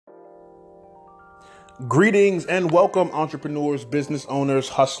Greetings and welcome, entrepreneurs, business owners,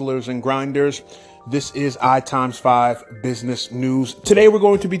 hustlers, and grinders. This is I times 5 business news. Today, we're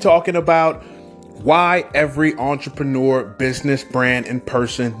going to be talking about why every entrepreneur, business, brand, and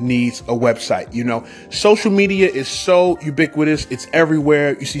person needs a website. You know, social media is so ubiquitous. It's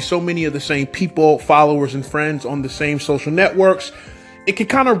everywhere. You see so many of the same people, followers, and friends on the same social networks. It can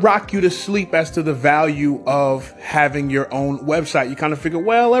kind of rock you to sleep as to the value of having your own website. You kind of figure,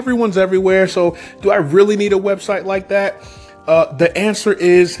 well, everyone's everywhere, so do I really need a website like that? The answer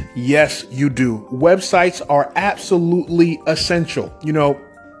is yes, you do. Websites are absolutely essential. You know,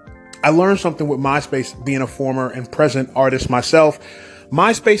 I learned something with MySpace, being a former and present artist myself.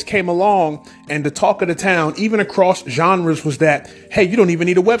 MySpace came along and the talk of the town, even across genres, was that, hey, you don't even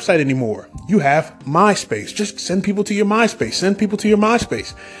need a website anymore. You have MySpace. Just send people to your MySpace. Send people to your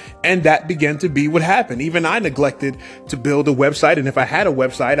MySpace. And that began to be what happened. Even I neglected to build a website. And if I had a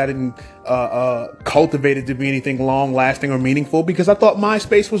website, I didn't cultivate it to be anything long lasting or meaningful because I thought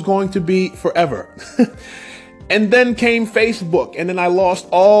MySpace was going to be forever. And then came Facebook. And then I lost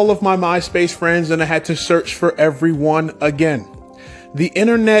all of my MySpace friends and I had to search for everyone again. The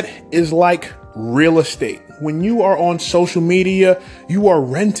internet is like real estate. When you are on social media, you are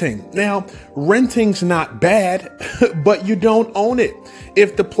renting. Now, renting's not bad, but you don't own it.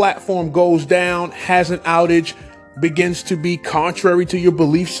 If the platform goes down, has an outage, begins to be contrary to your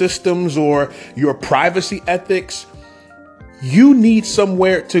belief systems or your privacy ethics, you need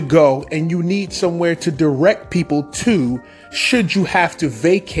somewhere to go and you need somewhere to direct people to should you have to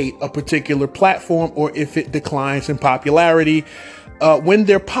vacate a particular platform or if it declines in popularity. When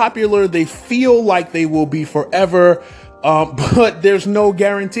they're popular, they feel like they will be forever, but there's no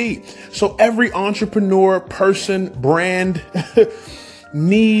guarantee. So every entrepreneur, person, brand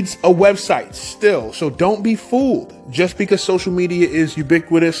needs a website still. So don't be fooled just because social media is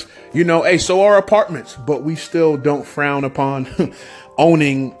ubiquitous. You know, hey, so are apartments, but we still don't frown upon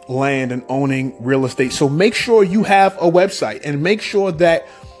owning land and owning real estate. So make sure you have a website and make sure that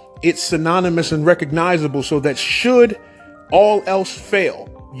it's synonymous and recognizable so that should all else fail,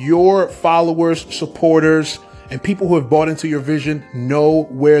 your followers, supporters, and people who have bought into your vision know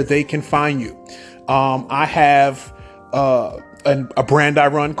where they can find you. I have a brand I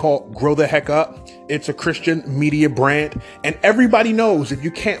run called Grow the Heck Up. It's a Christian media brand, and everybody knows if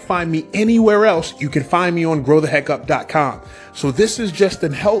you can't find me anywhere else, you can find me on growtheheckup.com. So this is just a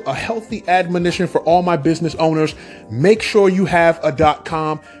healthy admonition for all my business owners. Make sure you have a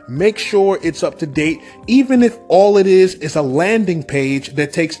 .com. Make sure it's up to date. Even if all it is a landing page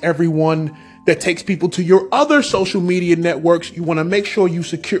that takes people to your other social media networks, you want to make sure you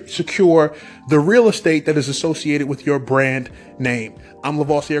secure the real estate that is associated with your brand name. I'm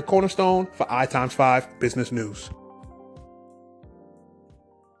Lavoisier Cornerstone for I times 5 Business News.